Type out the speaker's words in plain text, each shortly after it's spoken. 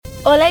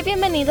Hola y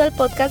bienvenido al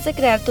podcast de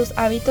Crear tus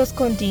hábitos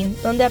con Jean,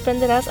 donde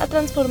aprenderás a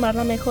transformar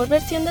la mejor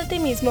versión de ti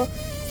mismo,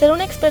 ser un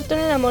experto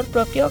en el amor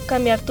propio,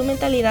 cambiar tu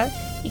mentalidad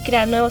y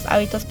crear nuevos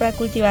hábitos para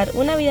cultivar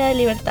una vida de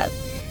libertad.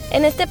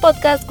 En este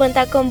podcast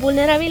cuenta con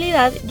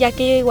vulnerabilidad, ya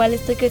que yo igual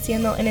estoy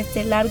creciendo en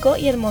este largo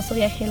y hermoso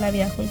viaje en la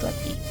vida junto a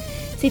ti.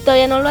 Si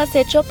todavía no lo has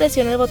hecho,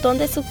 presiona el botón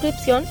de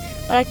suscripción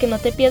para que no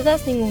te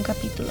pierdas ningún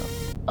capítulo.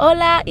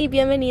 Hola y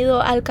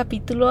bienvenido al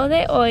capítulo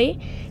de hoy,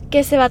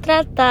 que se va a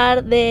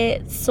tratar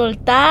de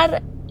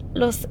soltar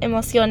las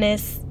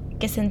emociones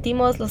que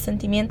sentimos, los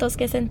sentimientos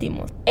que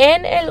sentimos.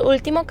 En el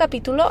último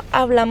capítulo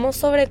hablamos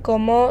sobre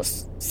cómo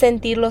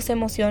sentir las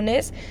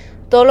emociones,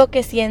 todo lo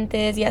que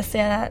sientes, ya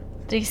sea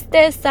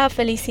tristeza,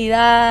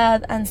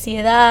 felicidad,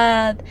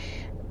 ansiedad,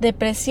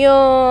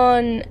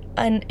 depresión,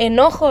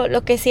 enojo,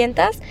 lo que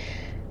sientas.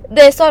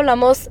 De eso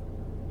hablamos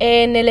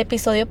en el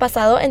episodio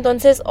pasado,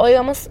 entonces hoy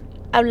vamos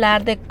a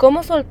hablar de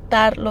cómo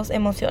soltar las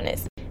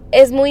emociones.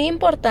 Es muy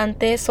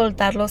importante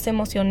soltar las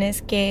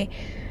emociones que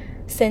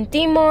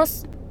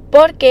sentimos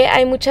porque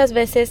hay muchas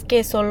veces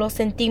que solo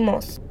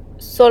sentimos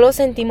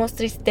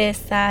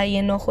tristeza y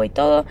enojo y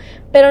todo,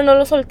 pero no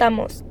lo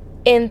soltamos.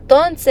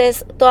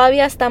 Entonces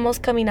todavía estamos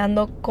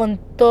caminando con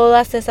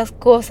todas esas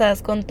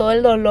cosas, con todo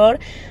el dolor,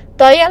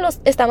 todavía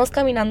estamos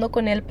caminando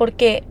con él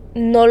porque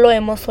no lo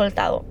hemos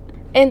soltado.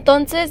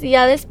 Entonces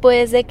ya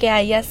después de que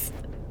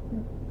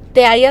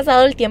te hayas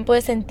dado el tiempo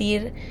de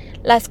sentir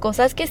las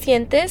cosas que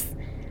sientes,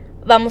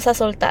 vamos a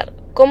soltar.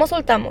 ¿Cómo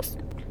soltamos?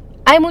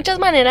 Hay muchas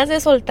maneras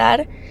de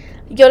soltar.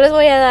 Yo les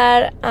voy a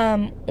dar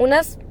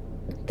unas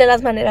de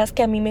las maneras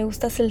que a mí me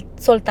gusta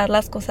soltar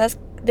las cosas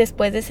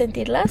después de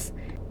sentirlas.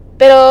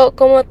 Pero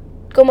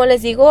como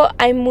les digo,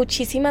 hay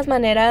muchísimas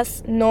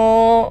maneras.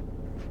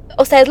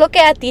 Es lo que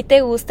a ti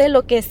te guste,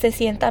 lo que se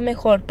sienta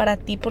mejor para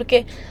ti.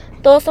 Porque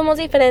todos somos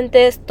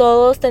diferentes,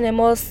 todos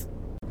tenemos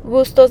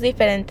gustos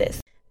diferentes.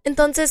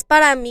 Entonces,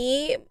 para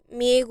mí,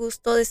 mi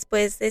gusto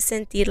después de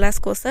sentir las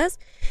cosas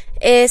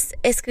es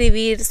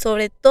escribir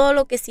sobre todo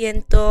lo que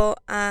siento,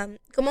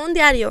 como un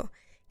diario,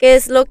 que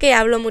es lo que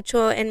hablo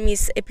mucho en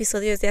mis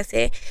episodios de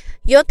hace.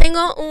 Yo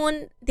tengo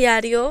un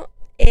diario,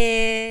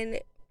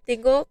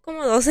 tengo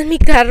como 2 en mi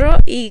carro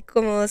y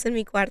como 2 en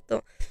mi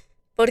cuarto,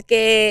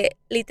 porque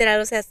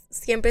literal,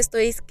 siempre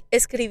estoy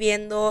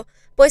escribiendo,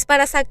 pues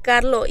para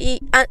sacarlo.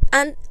 Y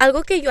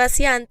algo que yo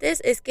hacía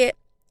antes es que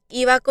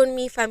iba con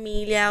mi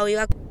familia o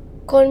iba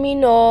con mi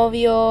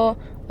novio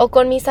o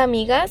con mis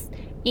amigas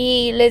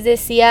y les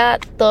decía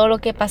todo lo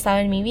que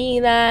pasaba en mi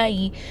vida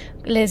y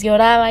les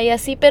lloraba y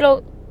así,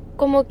 pero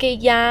como que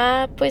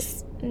ya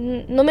pues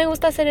no me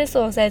gusta hacer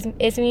eso,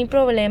 es mi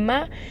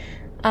problema,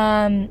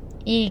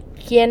 y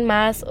quién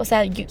más,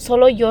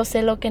 solo yo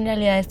sé lo que en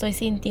realidad estoy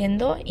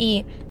sintiendo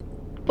y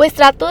pues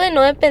trato de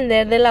no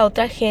depender de la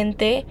otra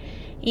gente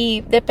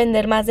y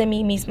depender más de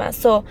mí misma.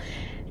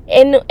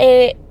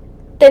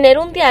 Tener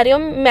un diario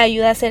me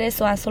ayuda a hacer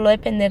eso, a solo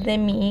depender de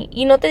mí.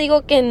 Y no te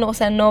digo que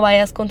no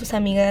vayas con tus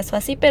amigas o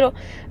así, pero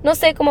no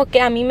sé, como que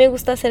a mí me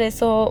gusta hacer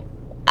eso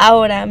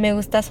ahora. Me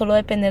gusta solo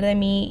depender de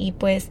mí y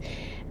pues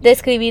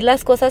describir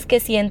las cosas que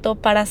siento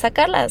para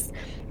sacarlas.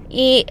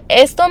 Y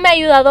esto me ha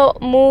ayudado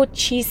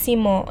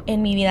muchísimo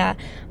en mi vida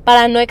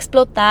para no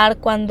explotar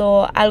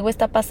cuando algo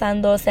está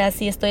pasando.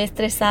 Si estoy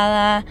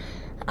estresada,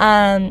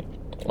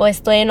 o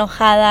estoy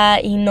enojada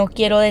y no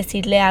quiero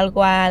decirle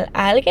algo a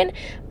alguien,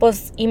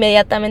 pues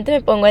inmediatamente me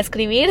pongo a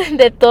escribir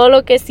de todo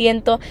lo que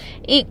siento.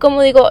 Y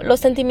como digo, los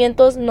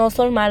sentimientos no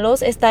son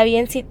malos. Está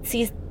bien si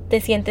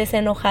te sientes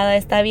enojada,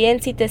 está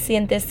bien si te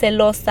sientes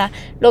celosa,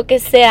 lo que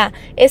sea,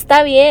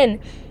 está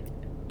bien,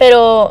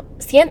 pero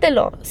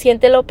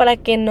siéntelo para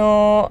que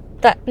no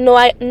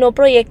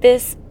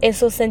proyectes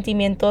esos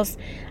sentimientos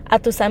a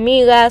tus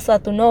amigas o a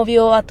tu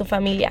novio o a tu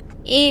familia.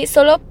 Y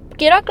solo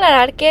quiero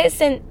aclarar que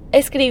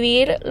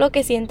escribir lo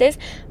que sientes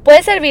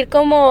puede servir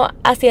como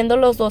haciendo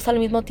los dos al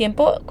mismo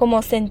tiempo,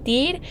 como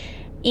sentir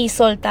y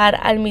soltar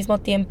al mismo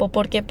tiempo,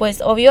 porque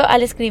pues obvio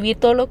al escribir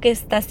todo lo que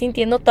estás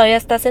sintiendo todavía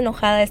estás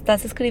enojada,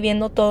 estás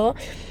escribiendo todo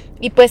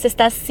y pues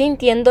estás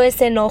sintiendo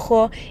ese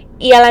enojo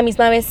y a la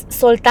misma vez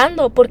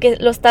soltando porque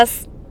lo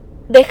estás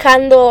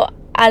dejando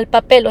al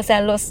papel, lo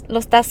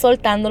estás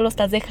soltando, lo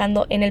estás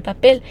dejando en el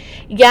papel.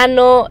 Ya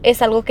no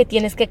es algo que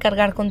tienes que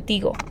cargar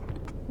contigo,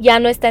 ya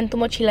no está en tu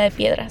mochila de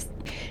piedras.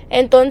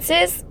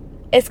 Entonces,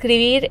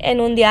 escribir en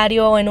un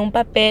diario o en un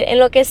papel, en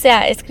lo que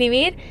sea,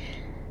 escribir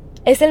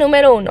es el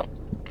número 1.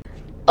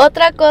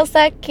 Otra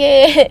cosa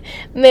que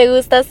me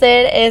gusta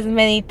hacer es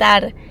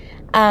meditar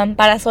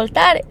para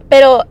soltar,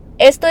 pero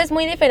esto es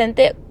muy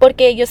diferente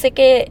porque yo sé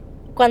que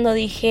cuando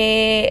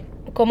dije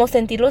cómo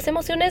sentir las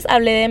emociones,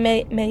 hablé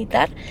de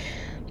meditar,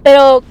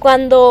 pero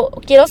cuando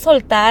quiero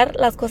soltar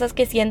las cosas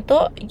que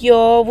siento,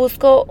 yo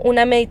busco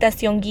una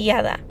meditación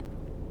guiada.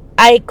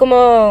 Hay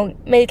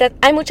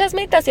muchas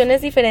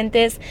meditaciones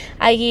diferentes,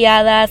 hay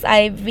guiadas,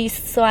 hay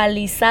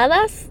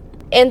visualizadas.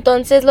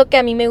 Entonces lo que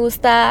a mí me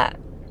gusta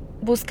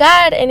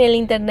buscar en el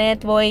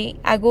internet, voy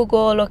a Google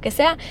o lo que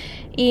sea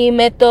y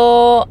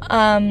meto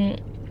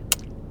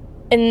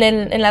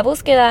en la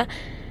búsqueda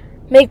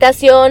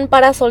meditación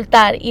para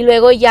soltar. Y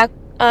luego ya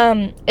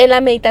en la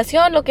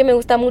meditación lo que me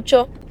gusta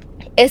mucho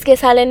es que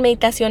salen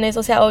meditaciones,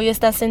 o sea, obvio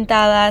estás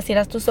sentada,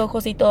 cierras tus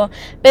ojos y todo,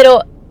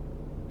 pero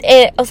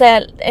o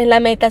sea, en la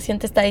meditación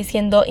te está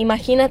diciendo,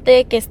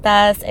 imagínate que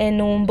estás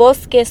en un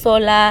bosque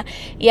sola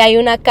y hay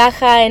una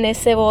caja en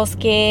ese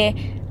bosque,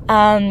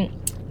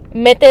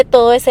 mete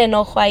todo ese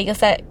enojo ahí, o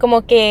sea,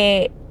 como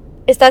que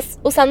estás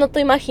usando tu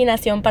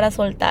imaginación para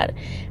soltar.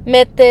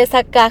 Mete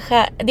esa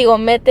caja,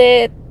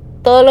 mete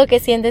todo lo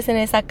que sientes en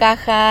esa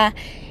caja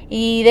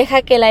y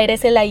deja que el aire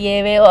se la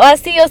lleve, o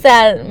así, o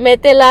sea,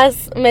 mete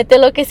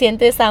lo que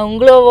sientes a un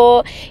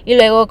globo y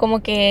luego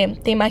como que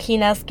te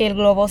imaginas que el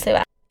globo se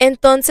va.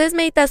 Entonces,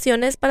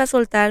 meditaciones para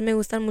soltar me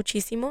gustan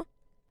muchísimo.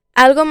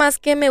 Algo más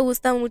que me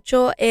gusta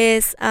mucho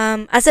es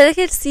hacer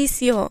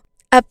ejercicio.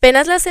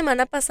 Apenas la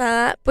semana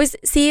pasada, pues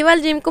sí iba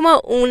al gym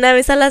como una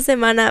vez a la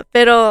semana,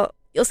 pero,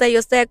 o sea, yo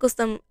estoy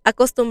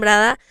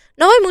acostumbrada.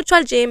 No voy mucho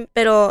al gym,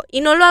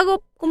 y no lo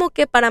hago como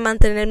que para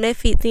mantenerme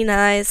fit ni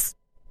nada, es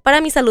para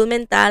mi salud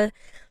mental,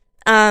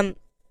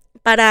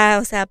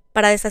 para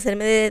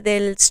deshacerme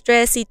del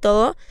estrés y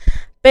todo.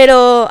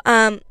 Pero,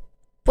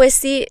 pues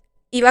sí,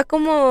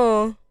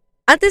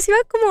 antes iba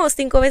como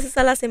 5 veces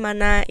a la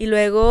semana y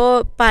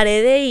luego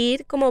paré de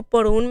ir como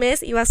por un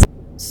mes, iba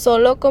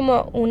solo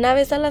como una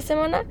vez a la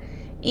semana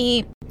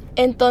y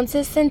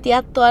entonces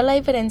sentía toda la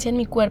diferencia en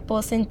mi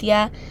cuerpo,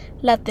 sentía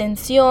la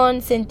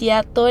tensión,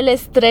 sentía todo el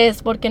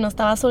estrés porque no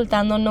estaba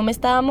soltando, no me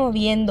estaba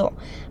moviendo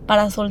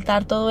para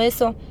soltar todo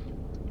eso.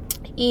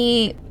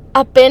 Y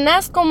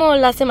apenas como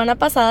la semana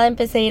pasada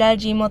empecé a ir al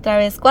gym otra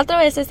vez, 4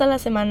 veces a la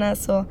semana,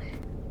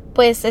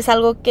 pues es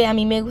algo que a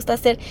mí me gusta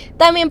hacer.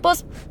 También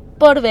pues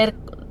por ver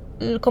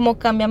cómo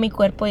cambia mi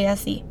cuerpo y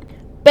así.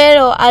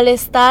 Pero al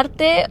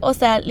estarte, o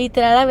sea,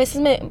 literal a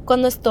veces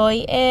cuando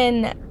estoy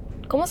en,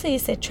 ¿cómo se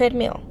dice?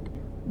 Treadmill.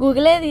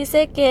 Google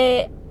dice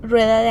que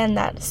rueda de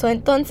andar.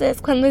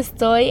 Entonces cuando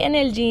estoy en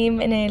el gym,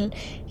 en el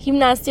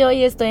gimnasio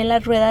y estoy en la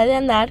rueda de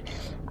andar,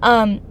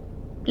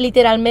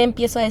 literal me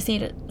empiezo a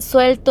decir,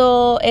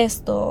 suelto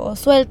esto,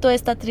 suelto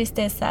esta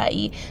tristeza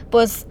y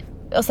pues,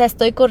 o sea,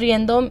 estoy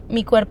corriendo,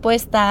 mi cuerpo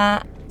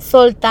está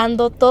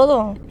soltando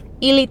todo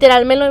y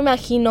literal me lo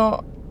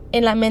imagino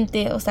en la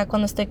mente, o sea,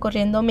 cuando estoy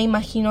corriendo me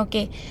imagino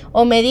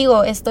o me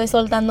digo, estoy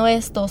soltando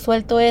esto,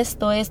 suelto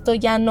esto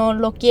ya no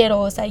lo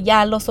quiero, o sea,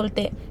 ya lo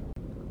solté.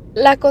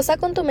 La cosa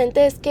con tu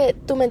mente es que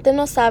tu mente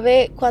no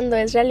sabe cuándo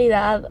es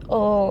realidad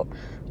o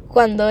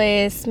cuándo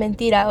es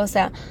mentira, o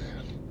sea,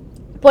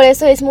 por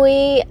eso es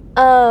muy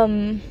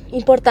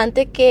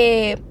importante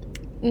que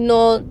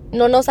no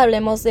nos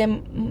hablemos de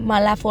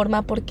mala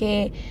forma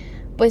porque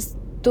pues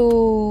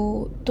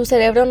tu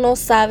cerebro no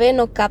sabe,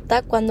 no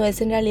capta cuando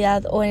es en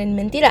realidad o en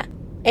mentira.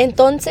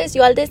 Entonces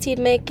yo al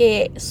decirme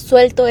que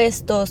suelto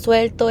esto,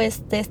 suelto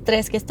este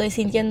estrés que estoy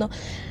sintiendo,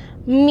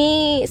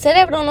 mi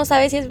cerebro no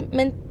sabe si es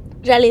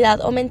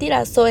realidad o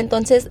mentira.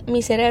 Entonces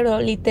mi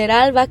cerebro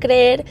literal va a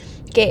creer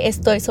que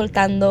estoy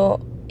soltando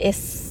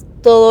es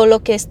todo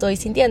lo que estoy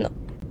sintiendo.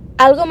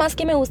 Algo más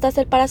que me gusta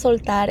hacer para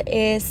soltar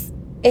es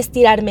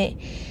estirarme.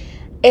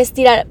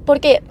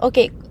 Porque,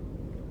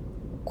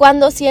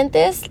 cuando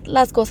sientes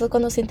las cosas,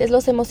 cuando sientes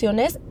las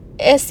emociones,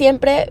 es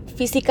siempre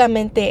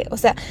físicamente, o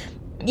sea,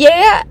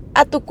 llega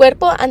a tu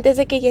cuerpo antes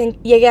de que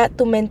llegue a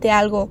tu mente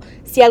algo,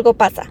 si algo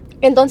pasa.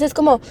 Entonces,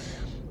 como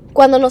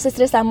cuando nos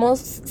estresamos,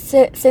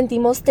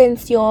 sentimos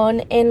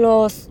tensión en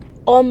los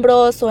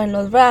hombros o en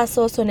los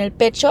brazos o en el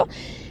pecho,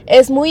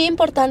 es muy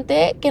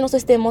importante que nos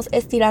estemos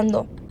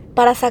estirando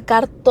para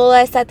sacar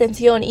toda esta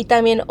tensión y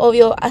también,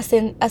 obvio,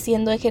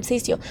 haciendo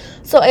ejercicio.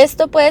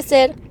 Esto puede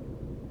ser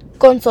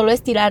con solo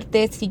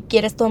estirarte si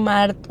quieres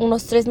tomar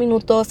unos 3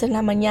 minutos en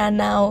la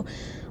mañana o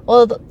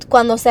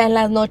cuando sea en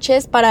las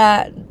noches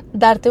para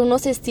darte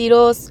unos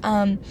estiros,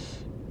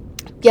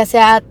 ya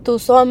sea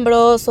tus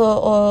hombros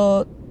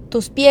o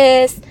tus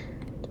pies,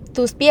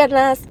 tus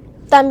piernas.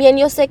 También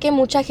yo sé que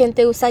mucha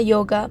gente usa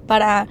yoga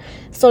para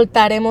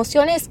soltar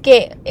emociones,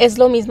 que es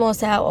lo mismo, o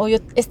sea, obvio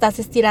estás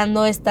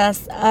estirando,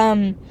 estás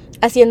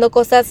haciendo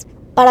cosas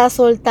para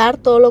soltar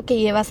todo lo que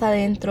llevas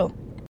adentro.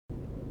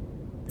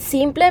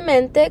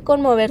 Simplemente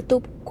con mover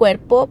tu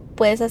cuerpo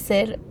puedes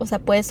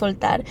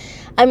soltar.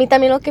 A mí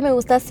también lo que me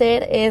gusta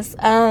hacer es,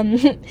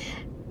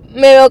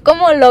 me veo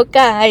como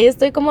loca, ahí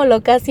estoy como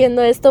loca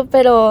haciendo esto,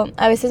 pero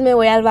a veces me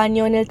voy al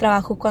baño en el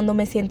trabajo cuando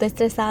me siento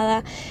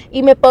estresada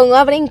y me pongo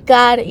a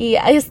brincar y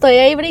estoy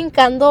ahí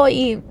brincando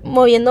y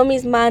moviendo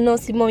mis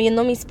manos y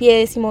moviendo mis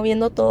pies y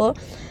moviendo todo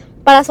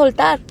para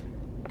soltar.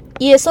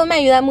 Y eso me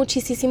ayuda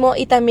muchísimo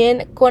y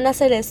también con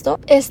hacer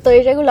esto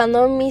estoy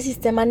regulando mi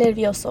sistema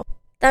nervioso.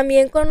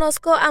 También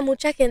conozco a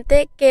mucha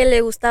gente que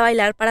le gusta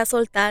bailar para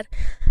soltar.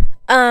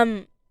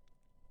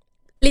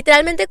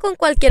 Literalmente con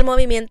cualquier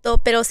movimiento,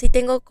 pero sí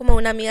tengo como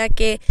una amiga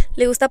que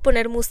le gusta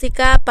poner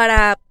música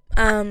para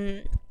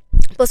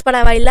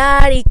para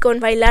bailar, y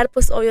con bailar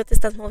pues obvio te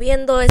estás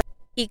moviendo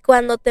y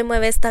cuando te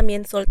mueves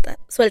también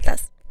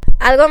sueltas.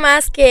 Algo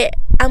más que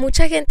a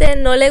mucha gente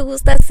no le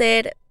gusta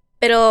hacer,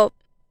 pero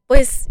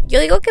pues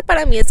yo digo que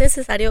para mí es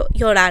necesario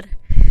llorar.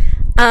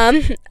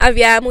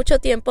 había mucho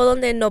tiempo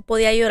donde no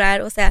podía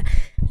llorar, o sea,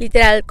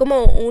 literal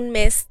como un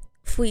mes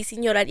fui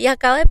sin llorar. Y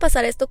acaba de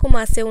pasar esto como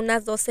hace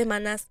unas 2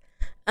 semanas,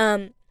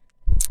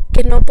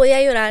 que no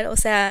podía llorar, o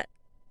sea,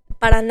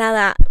 para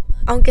nada.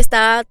 Aunque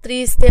estaba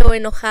triste o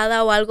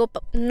enojada o algo,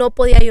 no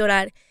podía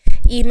llorar.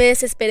 Y me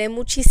desesperé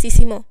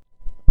muchísimo.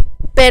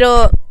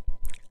 Pero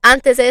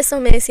antes de eso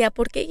me decía,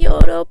 ¿por qué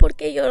lloro? ¿Por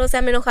qué lloro? O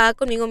sea, me enojaba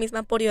conmigo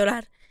misma por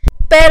llorar.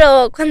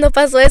 Pero cuando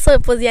pasó eso,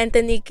 pues ya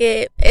entendí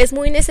que es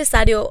muy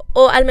necesario,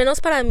 o al menos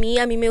para mí,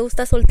 a mí me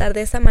gusta soltar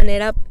de esa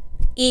manera.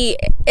 Y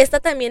esta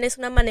también es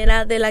una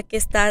manera de la que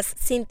estás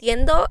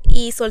sintiendo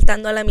y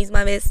soltando a la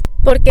misma vez.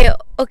 Porque,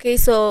 ok,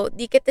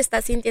 di que te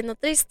estás sintiendo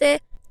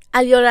triste.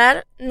 Al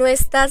llorar no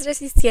estás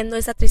resistiendo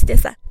esa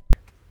tristeza,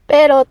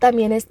 pero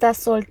también estás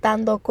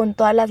soltando con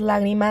todas las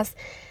lágrimas.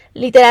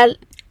 Literal,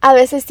 a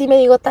veces sí me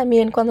digo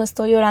también cuando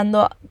estoy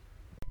llorando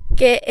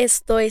que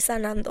estoy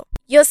sanando.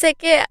 Yo sé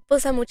que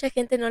pues a mucha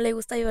gente no le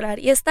gusta llorar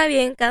y está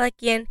bien, cada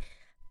quien,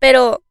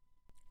 pero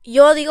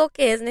yo digo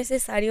que es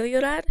necesario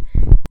llorar.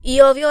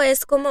 Y obvio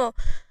es como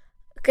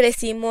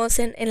crecimos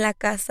en la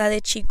casa de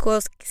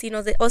chicos,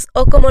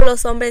 o como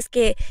los hombres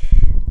que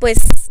pues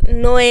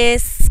no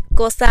es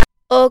cosa,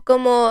 o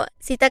como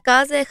si te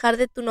acabas de dejar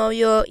de tu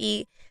novio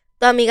y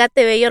tu amiga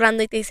te ve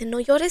llorando y te dice no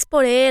llores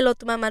por él, o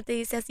tu mamá te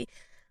dice así.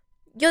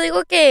 Yo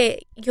digo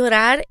que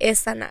llorar es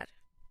sanar,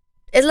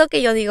 es lo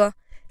que yo digo.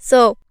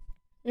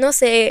 No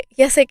sé,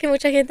 ya sé que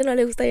mucha gente no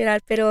le gusta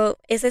llorar, pero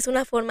esa es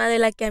una forma de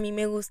la que a mí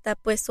me gusta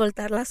pues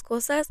soltar las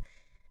cosas.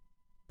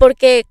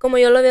 Porque como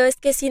yo lo veo es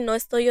que si no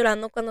estoy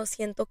llorando cuando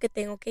siento que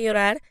tengo que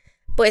llorar,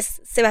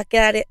 pues se va a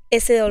quedar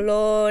ese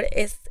dolor,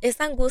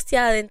 esa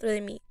angustia dentro de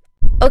mí.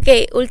 Ok,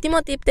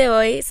 último tip de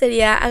hoy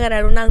sería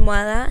agarrar una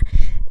almohada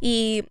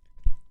y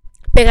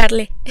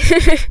pegarle.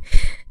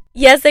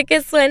 Ya sé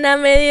que suena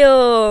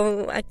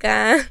medio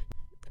acá,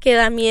 que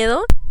da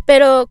miedo,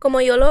 pero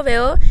como yo lo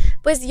veo,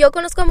 pues yo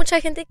conozco a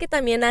mucha gente que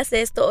también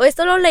hace esto. O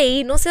esto lo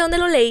leí, no sé dónde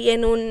lo leí,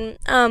 en un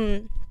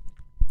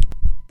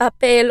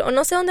papel, o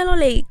no sé dónde lo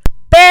leí.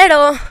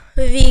 Pero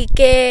vi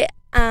que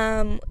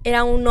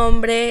era un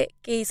hombre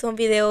que hizo un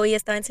video y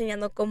estaba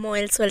enseñando cómo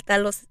él suelta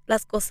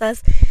las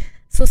cosas,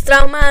 sus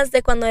traumas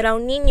de cuando era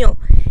un niño.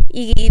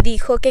 Y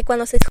dijo que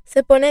cuando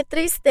se pone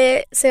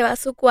triste, se va a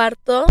su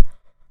cuarto,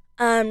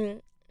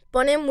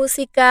 pone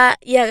música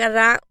y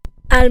agarra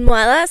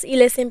almohadas y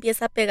les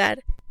empieza a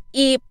pegar.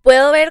 Y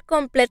puedo ver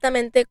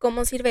completamente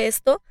cómo sirve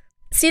esto.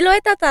 Sí lo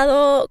he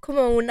tratado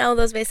como 1 o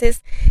 2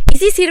 veces y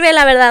sí sirve,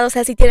 la verdad. O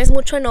sea, si tienes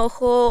mucho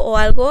enojo o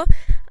algo,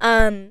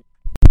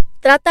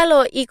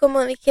 trátalo. Y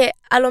como dije,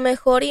 a lo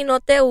mejor y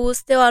no te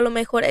guste, o a lo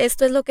mejor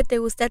esto es lo que te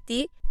guste a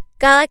ti.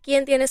 Cada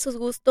quien tiene sus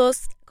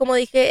gustos. Como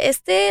dije,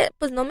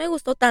 pues no me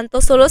gustó tanto,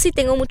 solo si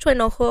tengo mucho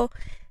enojo.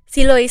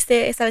 Sí lo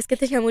hice, sabes que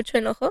tenía mucho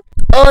enojo.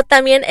 O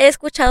también he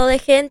escuchado de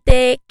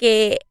gente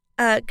que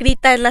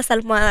grita en las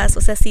almohadas.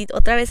 O sea, si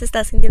otra vez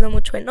estás sintiendo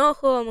mucho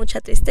enojo,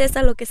 mucha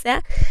tristeza, lo que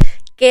sea,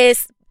 que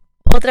es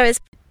otra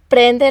vez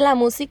prende la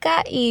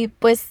música y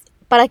pues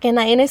para que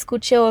nadie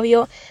escuche,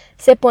 obvio,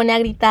 se pone a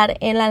gritar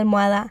en la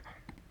almohada.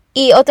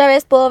 Y otra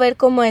vez puedo ver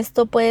cómo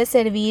esto puede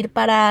servir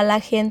para la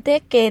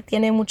gente que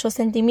tiene muchos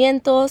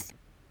sentimientos,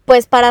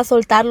 pues para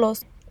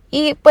soltarlos.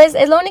 Y pues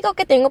es lo único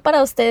que tengo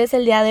para ustedes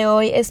el día de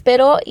hoy.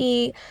 Espero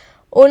y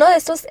uno de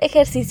estos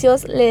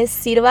ejercicios les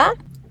sirva.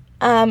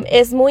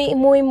 Es muy,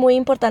 muy, muy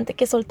importante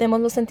que soltemos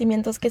los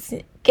sentimientos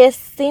que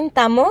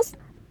sintamos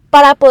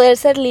para poder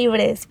ser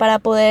libres, para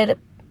poder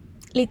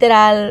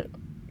literal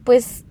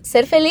pues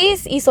ser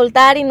feliz y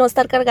soltar y no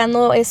estar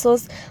cargando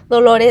esos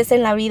dolores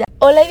en la vida.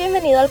 Hola y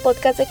bienvenido al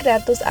podcast de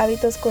Crear tus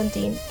hábitos con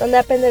Tin, donde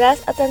aprenderás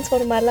a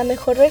transformar la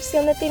mejor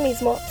versión de ti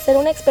mismo, ser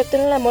un experto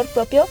en el amor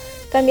propio,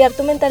 cambiar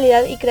tu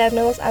mentalidad y crear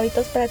nuevos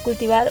hábitos para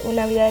cultivar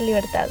una vida de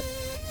libertad.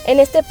 En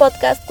este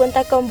podcast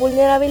cuenta con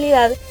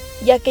vulnerabilidad,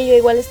 ya que yo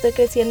igual estoy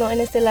creciendo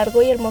en este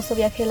largo y hermoso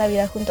viaje de la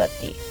vida junto a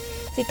ti.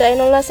 Si todavía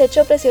no lo has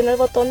hecho, presiona el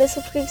botón de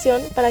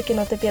suscripción para que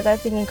no te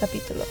pierdas ningún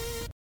capítulo.